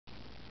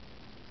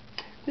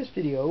This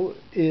video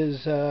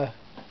is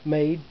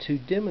made to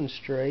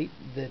demonstrate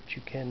that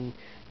you can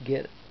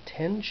get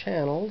 10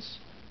 channels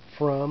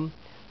from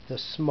the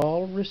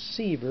small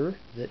receiver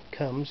that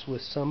comes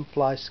with some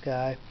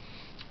Flysky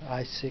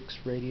i6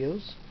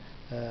 radios,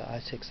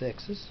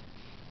 i6Xs,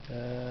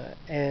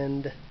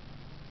 and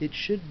it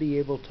should be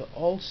able to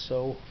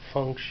also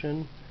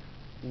function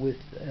with,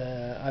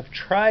 I've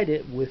tried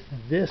it with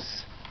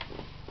this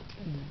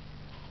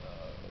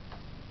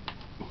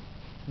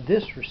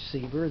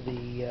receiver,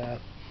 the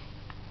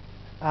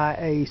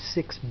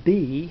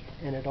IA6B,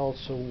 and it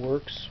also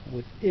works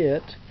with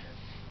it.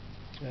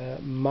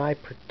 My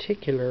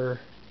particular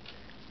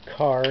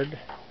card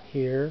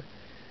here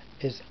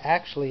is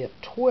actually a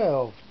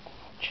 12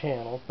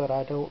 channel, but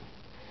I don't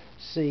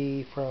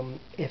see from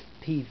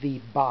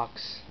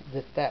FPVbox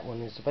that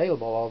one is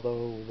available,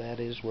 although that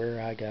is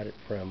where I got it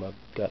from. I've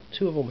got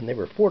two of them and they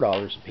were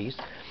 $4 a piece.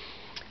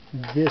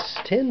 This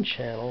 10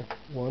 channel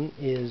one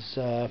is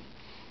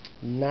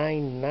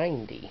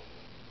 $9.90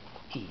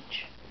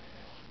 each.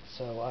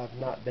 So I've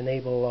not been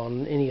able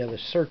on any other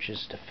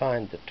searches to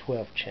find the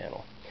 12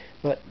 channel.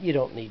 But you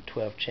don't need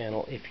 12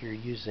 channel if you're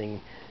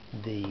using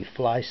the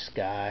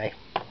Flysky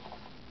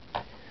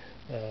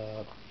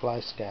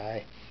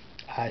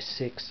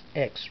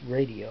i6X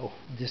radio.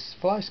 This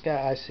Flysky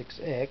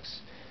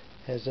i6X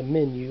has a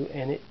menu,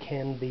 and it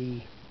can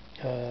be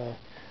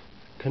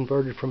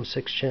converted from a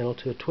 6 channel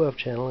to a 12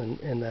 channel,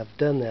 and I've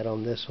done that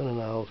on this one,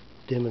 and I'll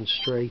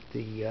demonstrate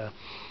the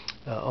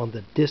on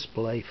the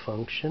display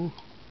function.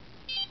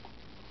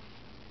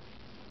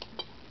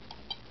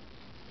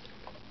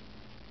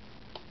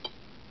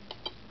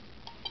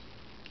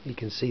 You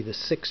can see the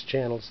 6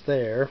 channels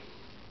there.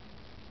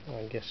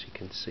 I guess you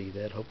can see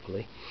that,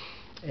 hopefully.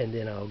 And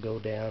then I'll go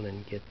down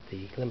and get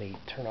the, let me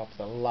turn off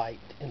the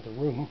light in the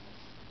room.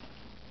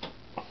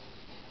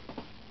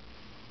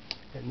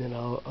 And then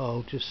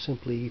I'll just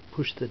simply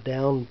push the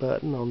down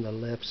button on the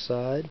left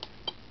side,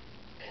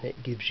 and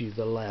it gives you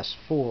the last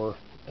 4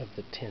 of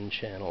the 10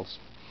 channels.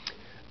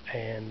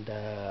 And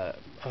I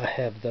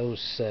have those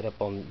set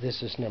up on,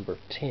 this is number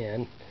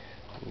 10.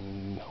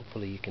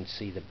 Hopefully you can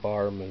see the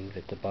bar move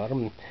at the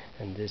bottom,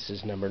 and this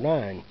is number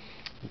 9.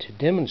 And to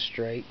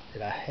demonstrate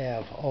that I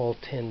have all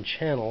 10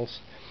 channels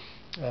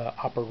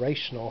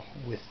operational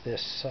with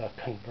this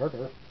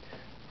converter,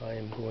 I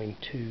am going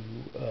to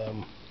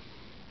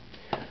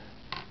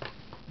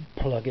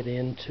plug it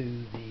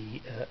into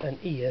the an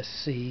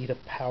ESC to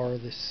power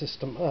this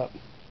system up.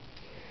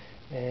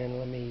 And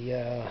let me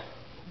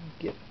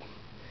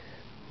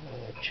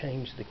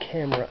change the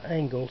camera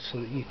angle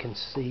so that you can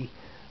see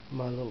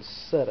my little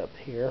setup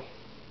here.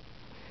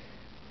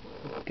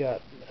 We've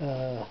got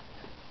the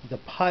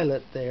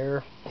pilot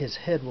there. His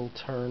head will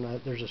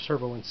turn. There's a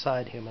servo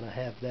inside him, and I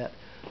have that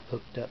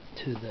hooked up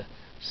to the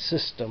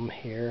system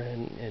here,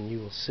 and you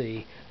will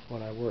see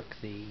when I work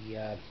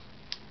the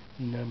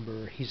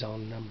number, he's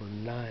on number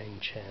 9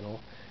 channel.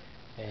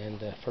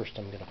 And first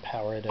I'm going to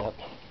power it up,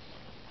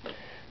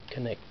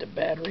 connect the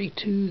battery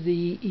to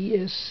the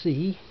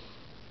ESC,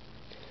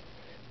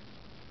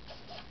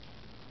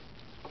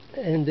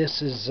 and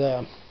this is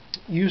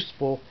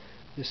useful.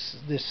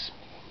 This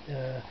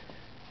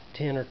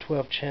 10 or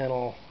 12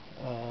 channel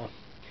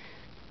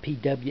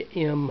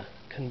PWM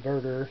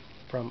converter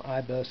from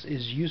iBUS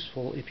is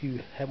useful if you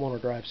want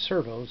to drive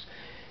servos.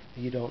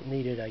 You don't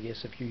need it, I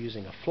guess, if you're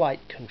using a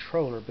flight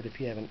controller, but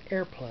if you have an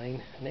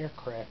airplane, an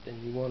aircraft,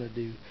 and you want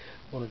to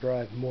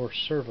drive more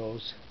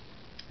servos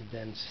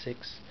than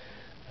 6,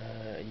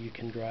 you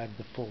can drive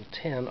the full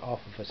 10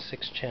 off of a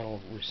 6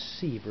 channel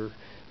receiver.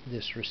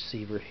 This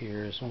receiver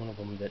here is one of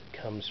them that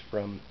comes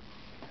from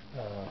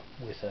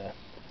with a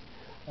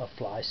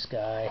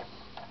Flysky,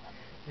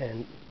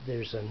 and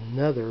there's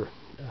another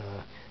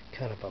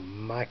kind of a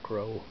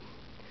micro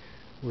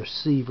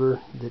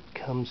receiver that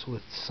comes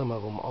with some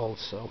of them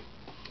also.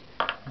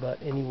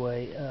 But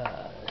anyway,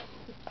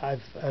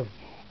 I've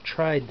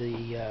tried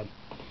the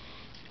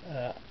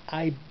not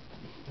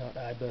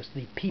iBUS,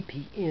 the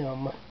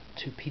PPM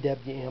to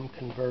PWM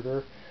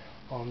converter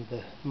on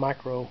the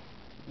micro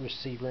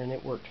receiver, and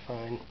it worked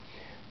fine.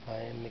 I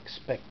am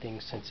expecting,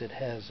 since it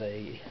has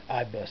a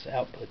iBUS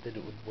output, that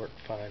it would work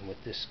fine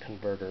with this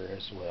converter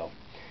as well,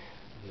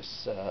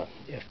 this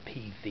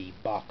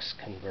FPVbox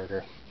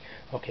converter.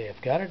 Okay,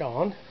 I've got it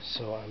on,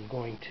 so I'm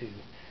going to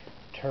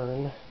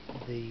turn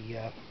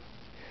the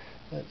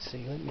let's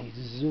see, let me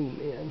zoom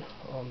in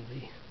on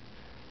the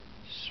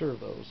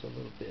servos a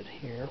little bit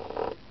here.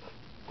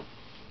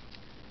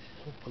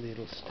 Hopefully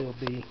it'll still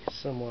be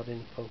somewhat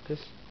in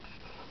focus.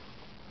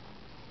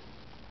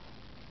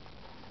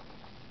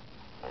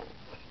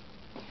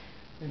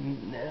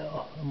 And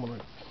now I'm going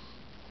to,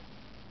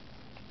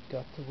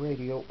 got the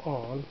radio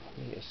on.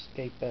 Let me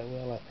escape that.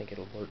 Well, I think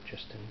it'll work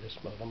just in this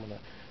mode. I'm going to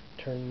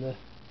turn the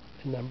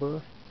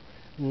number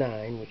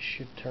 9, which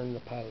should turn the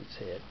pilot's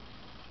head.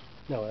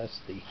 No, that's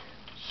the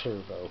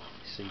servo.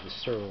 You see the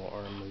servo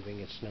arm moving.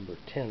 It's number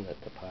 10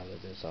 that the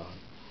pilot is on.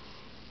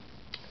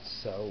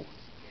 So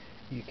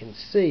you can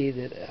see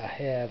that I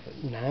have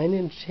 9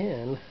 and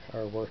 10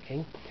 are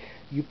working.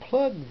 You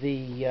plug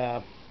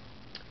the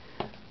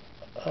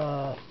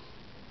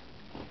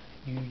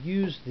you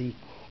use the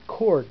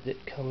cord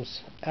that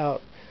comes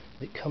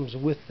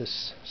with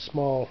this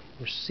small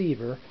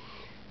receiver,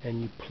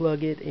 and you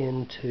plug it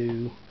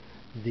into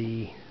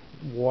the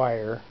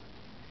wire.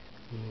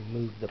 Let me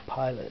move the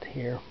pilot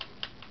here.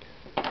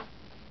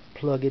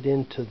 Plug it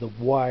into the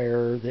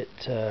wire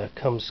that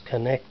comes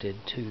connected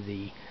to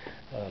the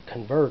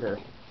converter.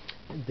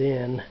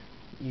 Then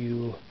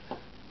you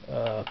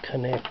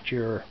connect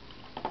your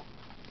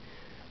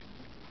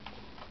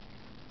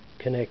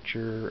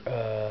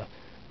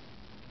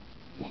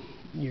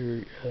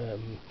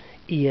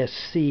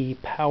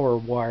ESC power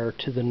wire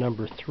to the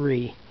number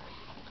 3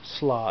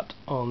 slot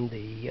on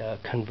the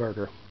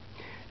converter,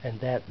 and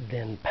that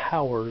then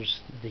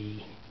powers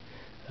the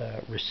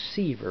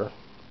receiver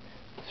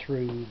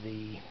through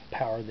the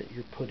power that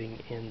you're putting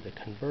in the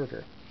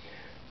converter.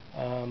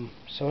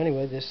 So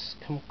anyway, this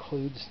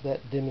concludes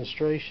that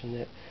demonstration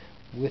that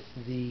with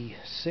the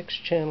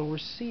 6-channel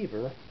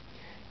receiver,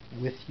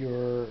 with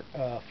your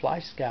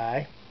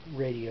Flysky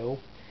radio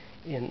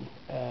in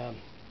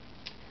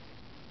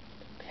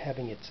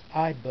having its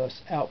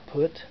iBUS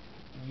output,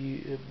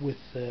 with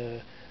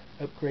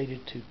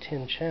upgraded to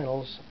 10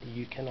 channels,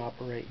 you can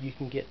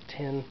get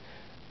 10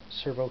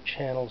 servo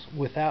channels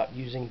without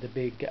using the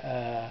big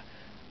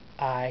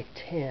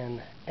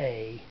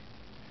I10A,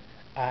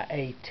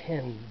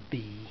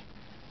 IA10B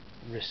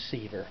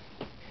receiver.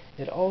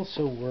 It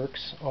also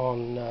works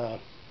on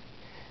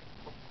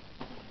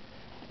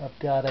I've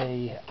got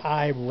a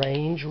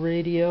iRange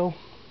radio,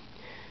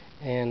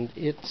 and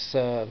it's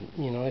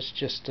it's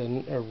just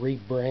a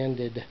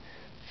rebranded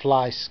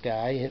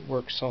Flysky. It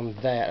works on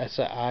that. It's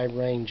an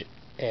iRange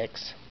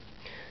X.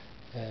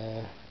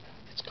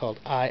 It's called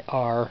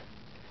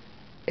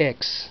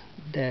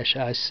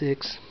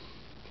IRX-i6,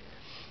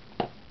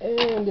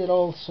 and it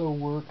also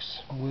works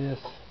with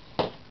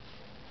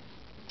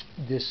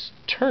this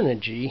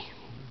Turnigy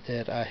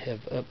that I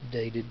have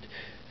updated,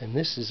 and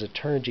this is a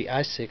Turnigy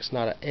i6,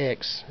 not an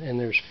X, and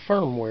there's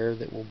firmware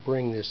that will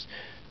bring this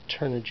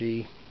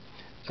Turnigy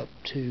up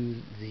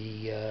to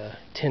the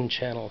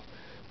 10-channel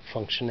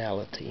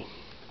functionality.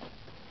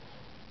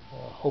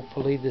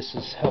 Hopefully this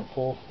is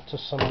helpful to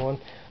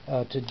someone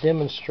to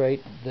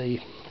demonstrate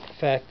the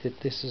fact that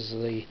this is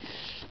the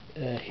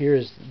here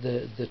is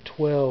the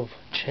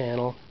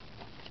 12-channel.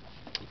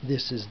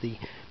 This is the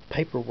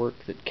paperwork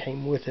that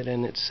came with it,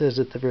 and it says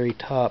at the very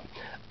top,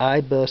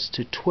 iBUS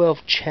to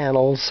 12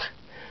 channels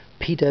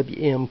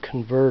PWM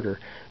converter.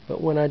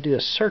 But when I do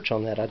a search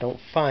on that, I don't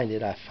find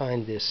it. I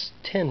find this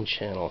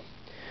 10-channel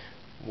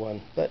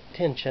one, but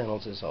 10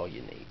 channels is all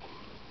you need.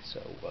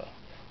 So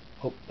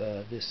hope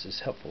this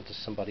is helpful to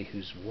somebody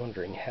who's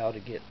wondering how to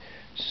get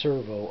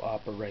servo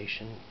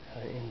operation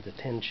in the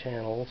 10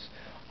 channels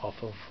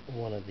off of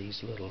one of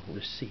these little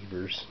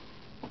receivers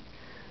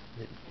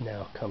that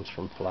now comes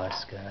from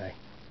Flysky,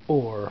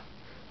 or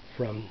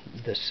from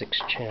the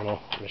 6-channel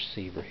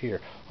receiver here.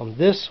 On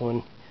this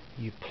one,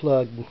 you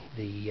plug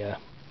the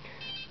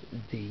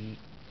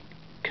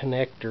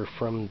connector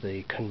from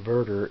the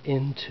converter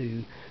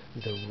into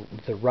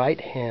the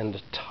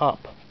right-hand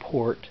top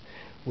port,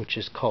 which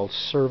is called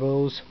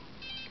servos,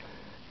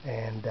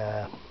 and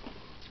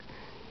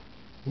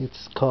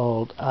it's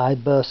called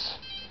iBUS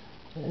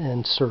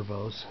and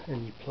servos,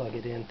 and you plug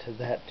it into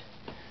that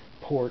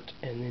port,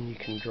 and then you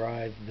can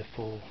drive the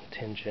full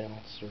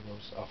 10-channel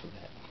servos off of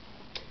that.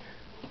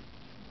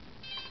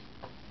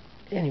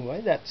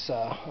 Anyway, that's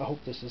I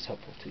hope this is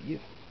helpful to you.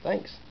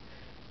 Thanks.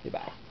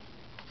 Goodbye.